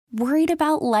Worried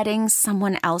about letting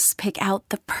someone else pick out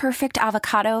the perfect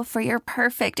avocado for your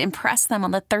perfect impress them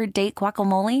on the third date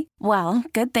guacamole? Well,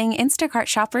 good thing Instacart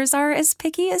shoppers are as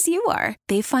picky as you are.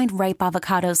 They find ripe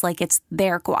avocados like it's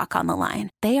their guac on the line.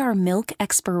 They are milk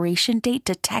expiration date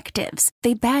detectives.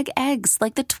 They bag eggs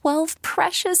like the 12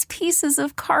 precious pieces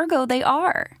of cargo they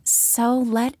are. So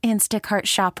let Instacart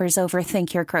shoppers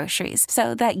overthink your groceries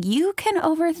so that you can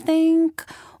overthink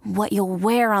what you'll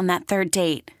wear on that third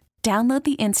date. Download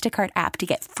the Instacart app to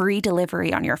get free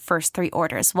delivery on your first 3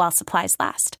 orders while supplies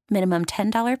last. Minimum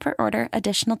 $10 per order.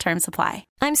 Additional terms apply.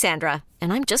 I'm Sandra,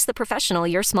 and I'm just the professional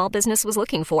your small business was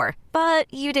looking for.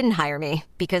 But you didn't hire me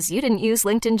because you didn't use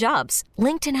LinkedIn Jobs.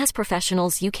 LinkedIn has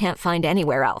professionals you can't find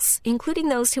anywhere else, including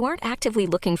those who aren't actively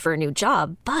looking for a new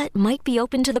job, but might be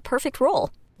open to the perfect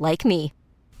role, like me.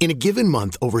 In a given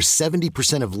month, over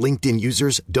 70% of LinkedIn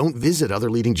users don't visit other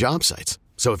leading job sites.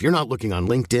 So if you're not looking on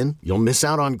LinkedIn, you'll miss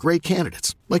out on great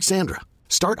candidates like Sandra.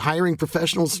 Start hiring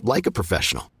professionals like a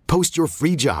professional. Post your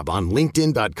free job on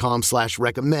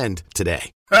linkedin.com/recommend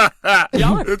today.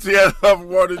 It's the Love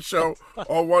Morning Show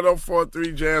on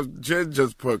 104.3 Jams. Jen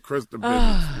just put Krista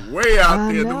business way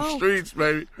out there in the streets,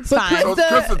 baby. So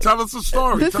Krista, tell us a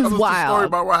story. This Tell is us wild. a story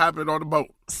about what happened on the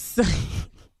boat.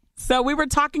 So we were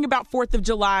talking about 4th of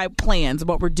July plans,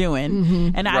 what we're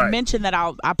doing. And I mentioned that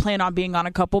I plan on being on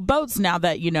a couple boats now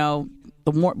that, the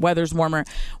weather's warmer.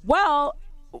 Well,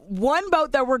 one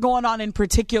boat that we're going on in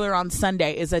particular on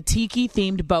Sunday is a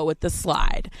tiki-themed boat with the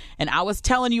slide. And I was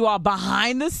telling you all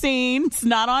behind the scenes,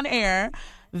 not on air,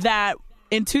 that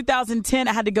in 2010,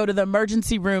 I had to go to the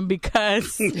emergency room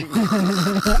because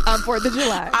on 4th of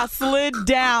July, I slid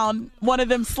down one of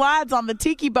them slides on the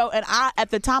tiki boat, and at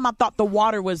the time I thought the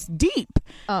water was deep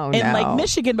in Lake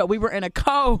Michigan, but we were in a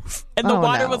cove, and the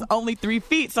water was only 3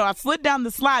 feet. So I slid down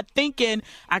the slide thinking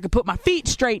I could put my feet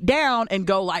straight down and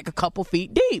go like a couple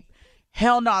feet deep.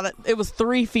 Hell no, it was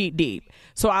 3 feet deep.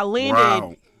 So I landed.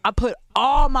 Wow. I put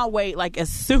all my weight, like as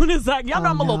soon as y'all know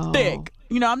I'm a little thick.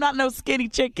 I'm not no skinny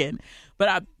chicken. But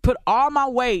I put all my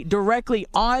weight directly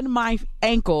on my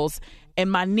ankles,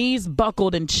 and my knees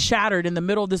buckled and shattered in the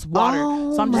middle of this water.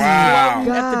 So I'm just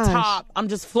floating at the top. I'm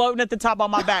just floating at the top on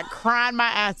my back, crying my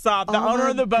ass off. The owner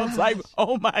of the boat's like,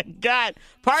 "Oh my God,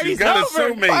 party's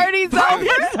over! Party's over!"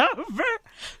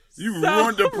 You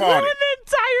ruined the party. Ruined the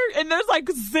entire, and there's like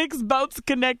 6 boats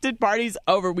connected. Party's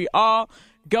over. We all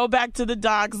go back to the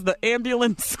docks. The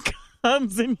ambulance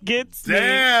comes and gets me.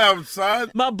 Damn,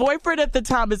 son. My boyfriend at the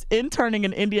time is interning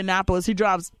in Indianapolis. He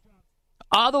drives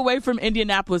all the way from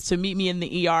Indianapolis to meet me in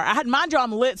the ER. Mind you,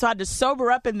 I'm lit, so I had to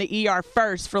sober up in the ER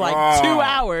first for like 2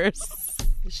 hours.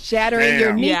 Shattering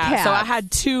your kneecap. Yeah, so I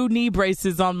had 2 knee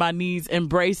braces on my knees and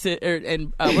what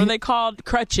are they called?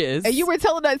 Crutches. And you were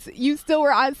telling us you still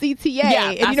were on CTA. Yeah,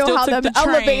 and you know how the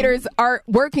elevators aren't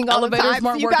working all the time. Elevators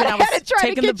weren't working. I was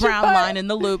taking the brown line in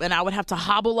the loop, and I would have to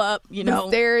hobble up, the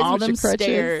stairs, all them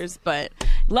stairs. But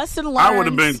lesson learned. I would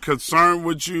have been concerned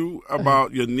with you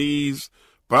about your knees.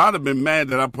 But I'd have been mad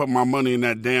that I put my money in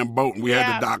that damn boat and we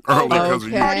had to dock early because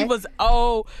of you. Party was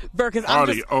over because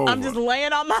I'm just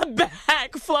laying on my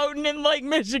back, floating in Lake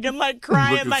Michigan, like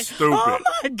crying, like, stupid. Oh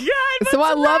my God. So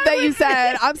I love that you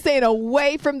said, I'm staying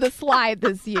away from the slide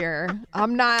this year.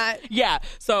 I'm not. Yeah.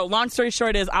 So long story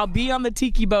short is I'll be on the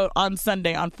tiki boat on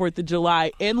Sunday on 4th of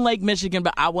July in Lake Michigan,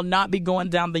 but I will not be going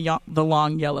down the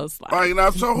long yellow slide. All right, now,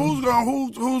 so who's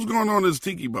going on this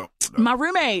tiki boat? My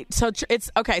roommate. So it's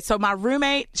okay. So my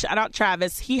roommate, shout out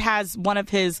Travis, he has one of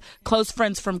his close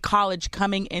friends from college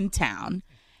coming in town.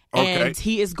 Okay. And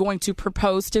he is going to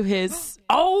propose to his.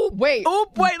 Wait,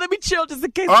 let me chill just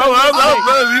in case. He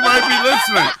might be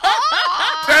listening.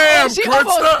 Damn, she Krista.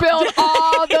 almost spilled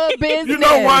all the business. You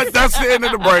know what? That's the end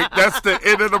of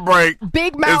the break.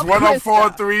 Big mouth. It's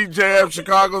 104.3 Jam,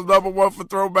 Chicago's #1 for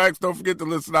throwbacks. Don't forget to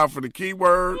listen out for the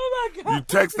keyword. Oh my God. You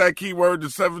text that keyword to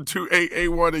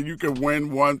 72881 and you can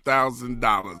win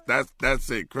 $1,000. That's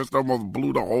it. Krista almost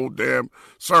blew the whole damn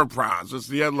surprise. It's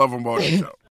the Ed Lover Morning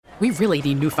Show. We really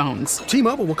need new phones.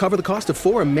 T-Mobile will cover the cost of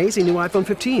 4 amazing new iPhone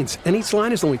 15s, and each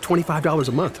line is only $25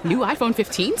 a month. New iPhone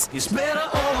 15s? It's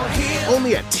better over here.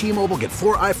 Only at T-Mobile, get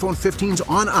 4 iPhone 15s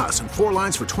on us and 4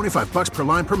 lines for $25 per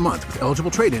line per month with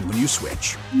eligible trade-in when you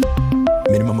switch.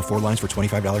 Minimum of 4 lines for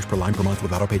 $25 per line per month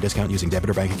with autopay discount using debit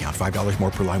or bank account. $5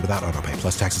 more per line without autopay,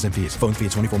 plus taxes and fees. Phone fee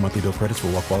at 24 monthly bill credits for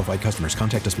well-qualified customers.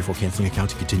 Contact us before canceling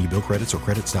account to continue bill credits or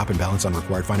credit stop and balance on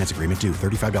required finance agreement due.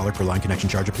 $35 per line connection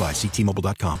charge applies. See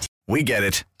T-Mobile.com. We get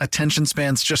it. Attention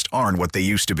spans just aren't what they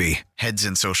used to be. Heads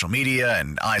in social media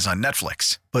and eyes on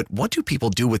Netflix. But what do people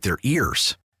do with their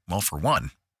ears? Well, for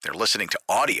one, they're listening to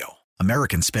audio.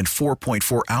 Americans spend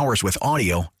 4.4 hours with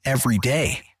audio every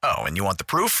day. Oh, and you want the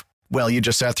proof? Well, you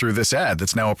just sat through this ad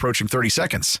that's now approaching 30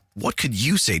 seconds. What could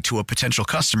you say to a potential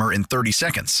customer in 30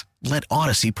 seconds? Let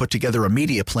Odyssey put together a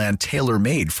media plan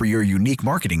tailor-made for your unique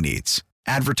marketing needs.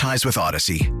 Advertise with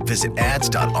Odyssey. Visit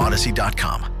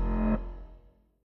ads.odyssey.com.